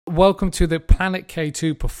welcome to the Planet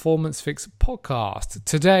K2 Performance Fix podcast.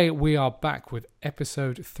 Today we are back with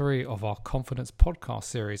episode 3 of our Confidence podcast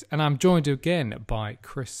series, and I'm joined again by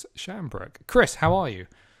Chris Shambrook. Chris, how are you?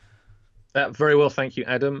 Very well, thank you,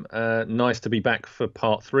 Adam. Nice to be back for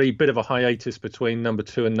part 3. Bit of a hiatus between number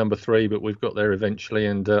 2 and number 3, but we've got there eventually,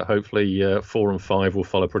 and hopefully 4 and 5 will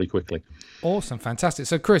follow pretty quickly. Awesome, fantastic.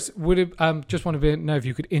 So, Chris, just want to know if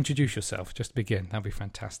you could introduce yourself just to begin. That'd be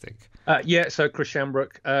fantastic. So Chris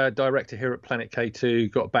Shambrook, director here at Planet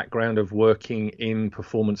K2. Got a background of working in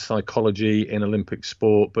performance psychology in Olympic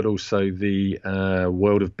sport, but also the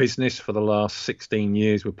world of business for the last 16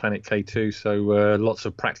 years with Planet K2. So lots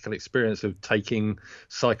of practical experience of taking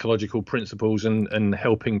psychological principles and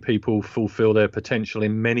helping people fulfill their potential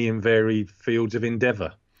in many and varied fields of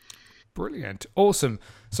endeavour. Brilliant. Awesome.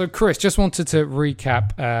 So, Chris, just wanted to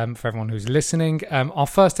recap for everyone who's listening. Our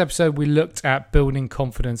first episode, we looked at building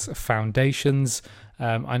confidence foundations.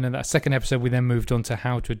 I know that second episode, we then moved on to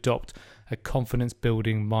how to adopt a confidence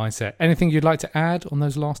building mindset. Anything you'd like to add on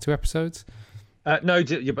those last 2 episodes? No,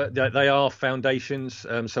 but they are foundations.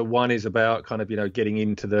 So one is about kind of, getting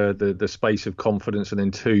into the space of confidence, and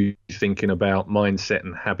then 2, thinking about mindset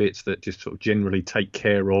and habits that just sort of generally take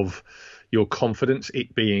care of your confidence,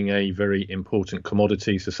 it being a very important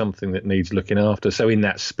commodity, so something that needs looking after. So in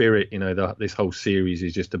that spirit, this whole series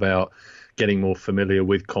is just about getting more familiar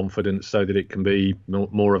with confidence so that it can be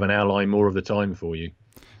more of an ally more of the time for you.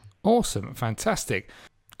 Awesome. Fantastic.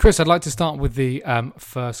 Chris, I'd like to start with the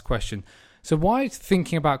first question. So why is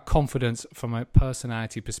thinking about confidence from a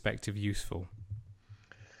personality perspective useful?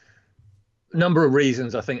 Number of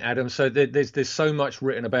reasons, I think, Adam. So there's so much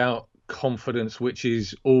written about confidence, which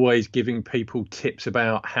is always giving people tips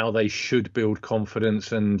about how they should build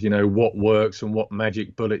confidence and, what works and what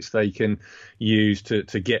magic bullets they can use to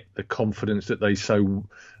get the confidence that they so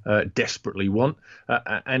desperately want.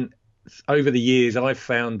 And over the years, I've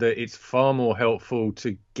found that it's far more helpful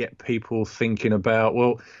to get people thinking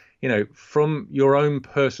about, from your own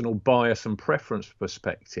personal bias and preference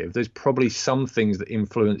perspective, there's probably some things that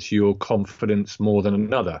influence your confidence more than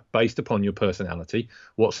another, based upon your personality,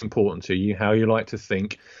 what's important to you, how you like to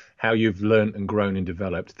think, how you've learned and grown and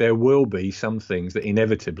developed. There will be some things that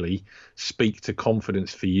inevitably speak to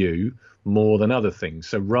confidence for you more than other things.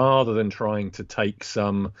 So rather than trying to take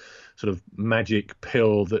some sort of magic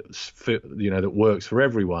pill that works for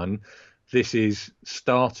everyone, this is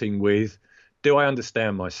starting with, do I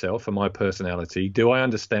understand myself and my personality? Do I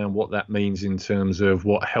understand what that means in terms of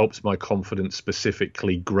what helps my confidence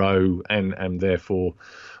specifically grow and therefore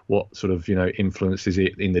what sort of, influences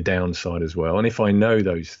it in the downside as well? And if I know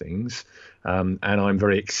those things and I'm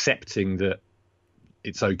very accepting that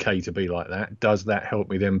it's okay to be like that, does that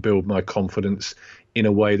help me then build my confidence in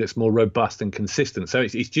a way that's more robust and consistent? So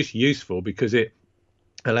it's just useful because it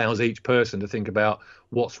allows each person to think about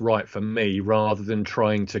what's right for me rather than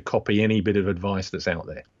trying to copy any bit of advice that's out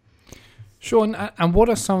there. Sure. And what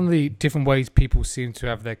are some of the different ways people seem to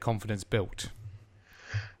have their confidence built?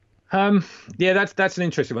 That's an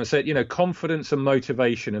interesting one. So, confidence and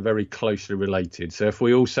motivation are very closely related. So if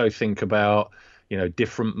we also think about,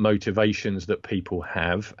 different motivations that people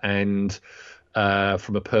have and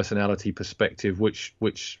from a personality perspective, which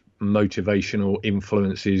motivational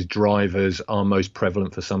influences, drivers are most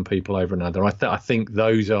prevalent for some people over another. I think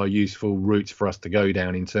those are useful routes for us to go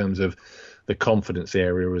down in terms of the confidence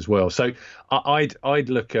area as well. So I'd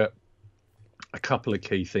look at a couple of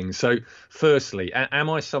key things. So firstly,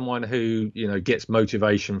 am I someone who, gets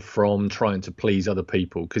motivation from trying to please other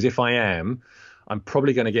people? Because if I am, I'm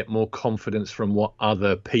probably going to get more confidence from what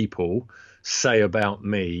other people say about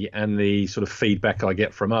me and the sort of feedback I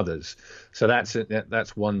get from others. So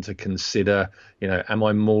that's one to consider. Am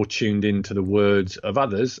I more tuned into the words of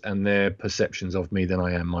others and their perceptions of me than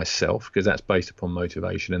I am myself? Because that's based upon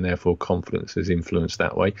motivation and therefore confidence is influenced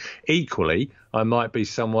that way. Equally, I might be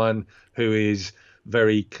someone who is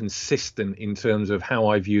very consistent in terms of how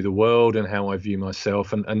I view the world and how I view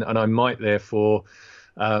myself, and I might therefore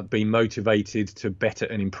be motivated to better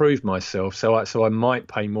and improve myself. So I might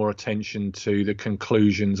pay more attention to the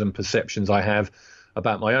conclusions and perceptions I have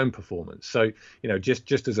about my own performance. So,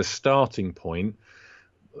 just as a starting point,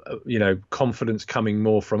 confidence coming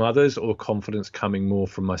more from others or confidence coming more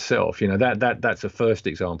from myself, that's a first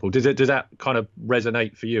example. Does that kind of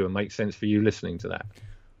resonate for you and make sense for you listening to that?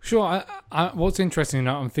 Sure. What's interesting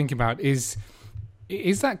that I'm thinking about is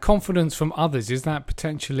that confidence from others, is that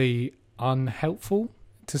potentially unhelpful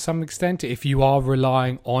to some extent if you are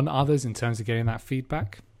relying on others in terms of getting that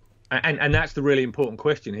feedback? And that's the really important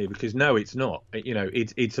question here, because no, it's not.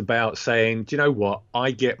 It's about saying, do you know what?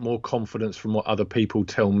 I get more confidence from what other people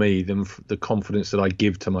tell me than the confidence that I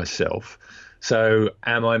give to myself. So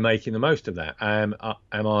am I making the most of that? Am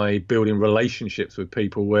I building relationships with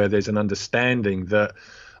people where there's an understanding that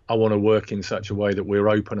I want to work in such a way that we're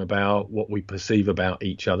open about what we perceive about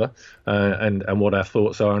each other, and what our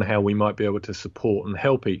thoughts are, and how we might be able to support and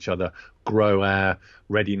help each other grow our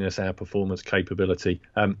readiness, our performance capability.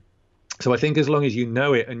 So I think as long as you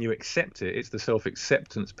know it and you accept it, it's the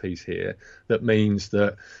self-acceptance piece here that means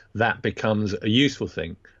that becomes a useful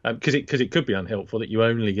thing. Because it could be unhelpful that you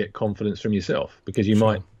only get confidence from yourself, because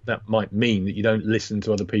that might mean that you don't listen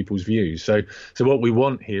to other people's views. So what we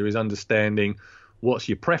want here is understanding what's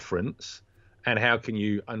your preference and how can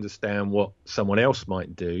you understand what someone else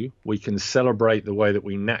might do. We can celebrate the way that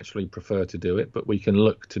we naturally prefer to do it, but we can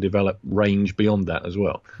look to develop range beyond that as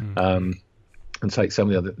well. Mm-hmm. And take some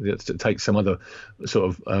other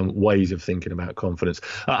sort of ways of thinking about confidence.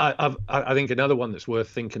 I think another one that's worth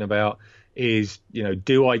thinking about is,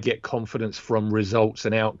 do I get confidence from results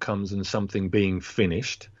and outcomes and something being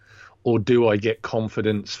finished, or do I get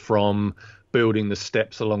confidence from building the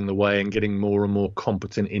steps along the way and getting more and more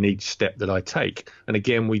competent in each step that I take? And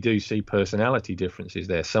again, we do see personality differences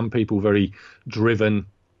there. Some people very driven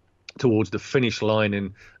towards the finish line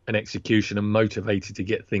and execution and motivated to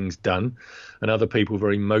get things done, and other people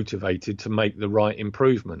very motivated to make the right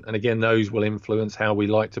improvement. And again, those will influence how we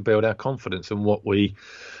like to build our confidence and what we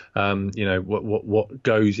what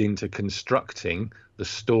goes into constructing the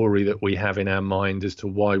story that we have in our mind as to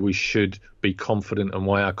why we should be confident and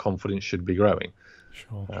why our confidence should be growing.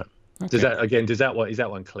 Sure. Okay. Is that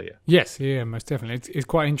one clear? Yes, yeah, most definitely. It's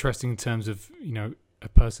quite interesting in terms of a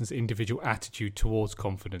person's individual attitude towards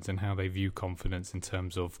confidence and how they view confidence in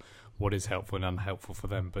terms of what is helpful and unhelpful for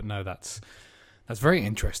them. But no, that's very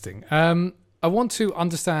interesting. I want to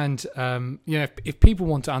understand, if people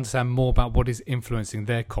want to understand more about what is influencing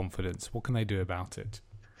their confidence, what can they do about it?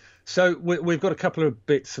 So we've got a couple of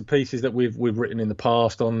bits and pieces that we've written in the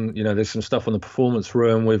past on, there's some stuff on the Performance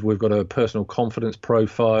Room. We've got a personal confidence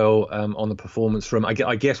profile on the Performance Room.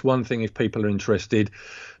 I guess one thing, if people are interested,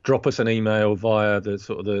 drop us an email via the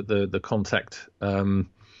sort of the contact form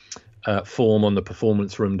on the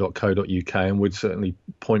performanceroom.co.uk, and we'd certainly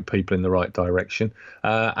point people in the right direction.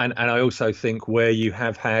 And I also think where you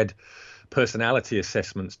have had personality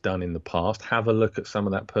assessments done in the past, have a look at some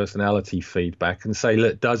of that personality feedback and say,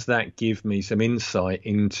 look, does that give me some insight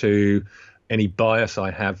into any bias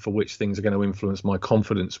I have for which things are going to influence my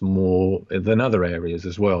confidence more than other areas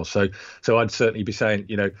as well. So I'd certainly be saying,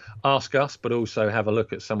 ask us, but also have a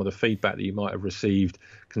look at some of the feedback that you might have received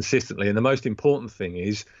consistently. And the most important thing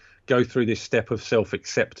is go through this step of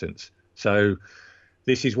self-acceptance. So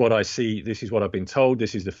this is what I see, this is what I've been told,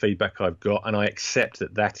 this is the feedback I've got, and I accept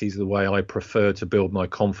that is the way I prefer to build my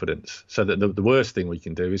confidence. So that the worst thing we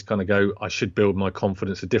can do is kind of go, I should build my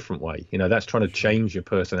confidence a different way. That's trying to change your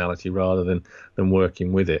personality rather than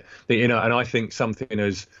working with it. And I think something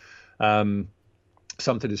as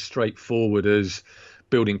straightforward as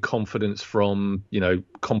building confidence from,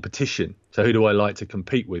 competition. So who do I like to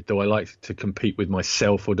compete with? Do I like to compete with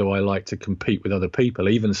myself, or do I like to compete with other people?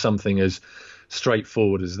 Even something as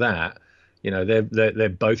straightforward as that, they're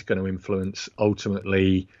both going to influence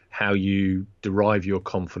ultimately how you derive your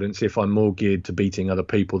confidence. If I'm more geared to beating other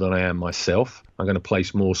people than I am myself, I'm going to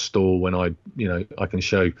place more store when I can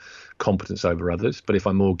show competence over others. But if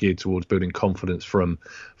I'm more geared towards building confidence from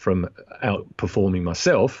outperforming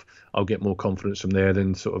myself, I'll get more confidence from there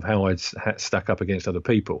than sort of how I'd stack up against other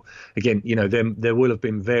people. Again, there will have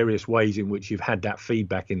been various ways in which you've had that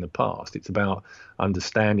feedback in the past. It's about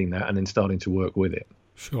understanding that and then starting to work with it.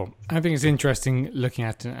 Sure. I think it's interesting looking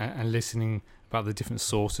at and listening about the different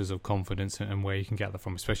sources of confidence and where you can get that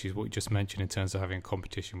from, especially what you just mentioned in terms of having a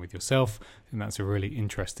competition with yourself. And that's a really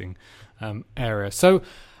interesting area. So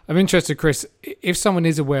I'm interested, Chris, if someone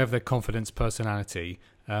is aware of their confidence personality,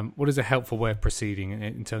 what is a helpful way of proceeding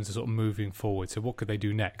in terms of sort of moving forward? So what could they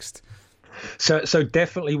do next? So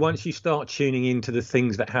definitely once you start tuning into the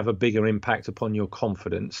things that have a bigger impact upon your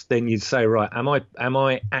confidence, then you'd say, right, am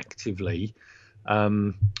I actively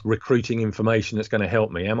recruiting information that's going to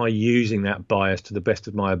help me? Am I using that bias to the best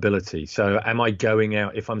of my ability? So am I going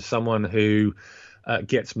out, if I'm someone who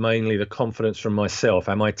gets mainly the confidence from myself,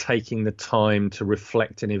 am I taking the time to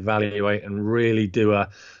reflect and evaluate and really do a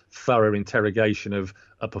thorough interrogation of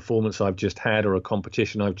a performance I've just had or a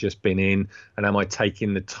competition I've just been in? And am I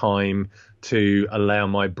taking the time to allow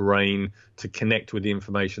my brain to connect with the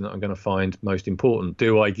information that I'm going to find most important?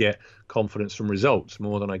 Do I get confidence from results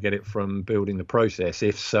more than I get it from building the process?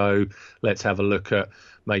 If so, let's have a look at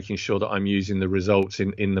making sure that I'm using the results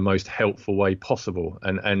in the most helpful way possible,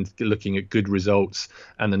 and looking at good results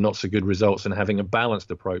and the not so good results and having a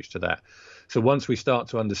balanced approach to that. So once we start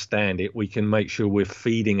to understand it, we can make sure we're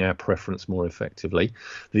feeding our preference more effectively.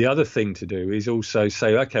 The other thing to do is also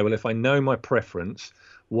say, okay, well, if I know my preference,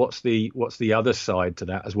 what's the other side to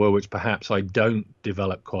that as well, which perhaps I don't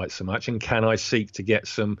develop quite so much, and can I seek to get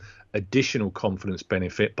some additional confidence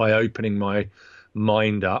benefit by opening my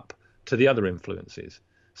mind up to the other influences?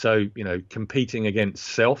 So, competing against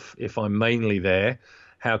self, if I'm mainly there,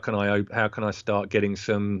 how can I start getting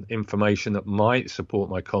some information that might support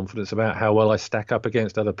my confidence about how well I stack up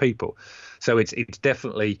against other people? So it's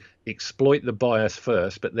definitely exploit the bias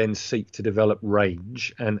first, but then seek to develop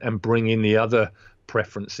range and bring in the other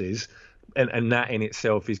preferences. And that in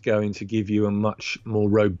itself is going to give you a much more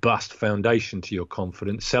robust foundation to your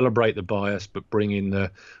confidence. Celebrate the bias, but bring in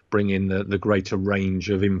the greater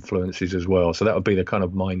range of influences as well. So that would be the kind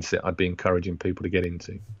of mindset I'd be encouraging people to get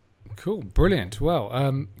into. Cool, brilliant.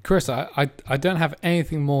 Well, Chris, I don't have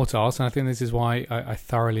anything more to ask, and I think this is why I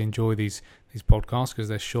thoroughly enjoy these podcasts, because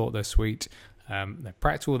they're short, they're sweet, they're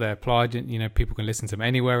practical, they're applied, and people can listen to them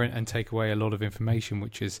anywhere and take away a lot of information,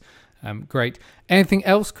 which is great. Anything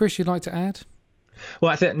else, Chris, you'd like to add?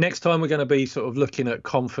 Well, I think next time we're going to be sort of looking at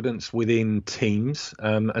confidence within teams,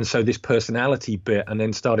 and so this personality bit, and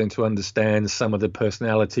then starting to understand some of the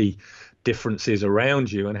personality differences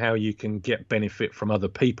around you and how you can get benefit from other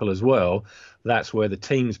people as well. That's where the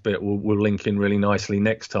teams bit will link in really nicely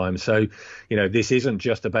next time. So, this isn't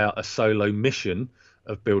just about a solo mission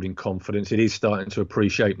of building confidence. It is starting to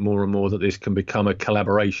appreciate more and more that this can become a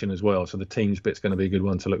collaboration as well. So the teams bit's going to be a good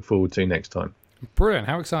one to look forward to next time. Brilliant.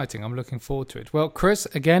 How exciting. I'm looking forward to it. Well, Chris,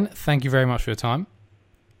 again, thank you very much for your time.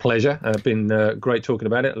 Pleasure. Been great talking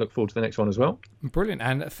about it. I look forward to the next one as well. Brilliant.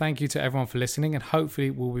 And thank you to everyone for listening. And hopefully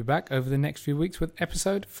we'll be back over the next few weeks with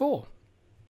episode 4.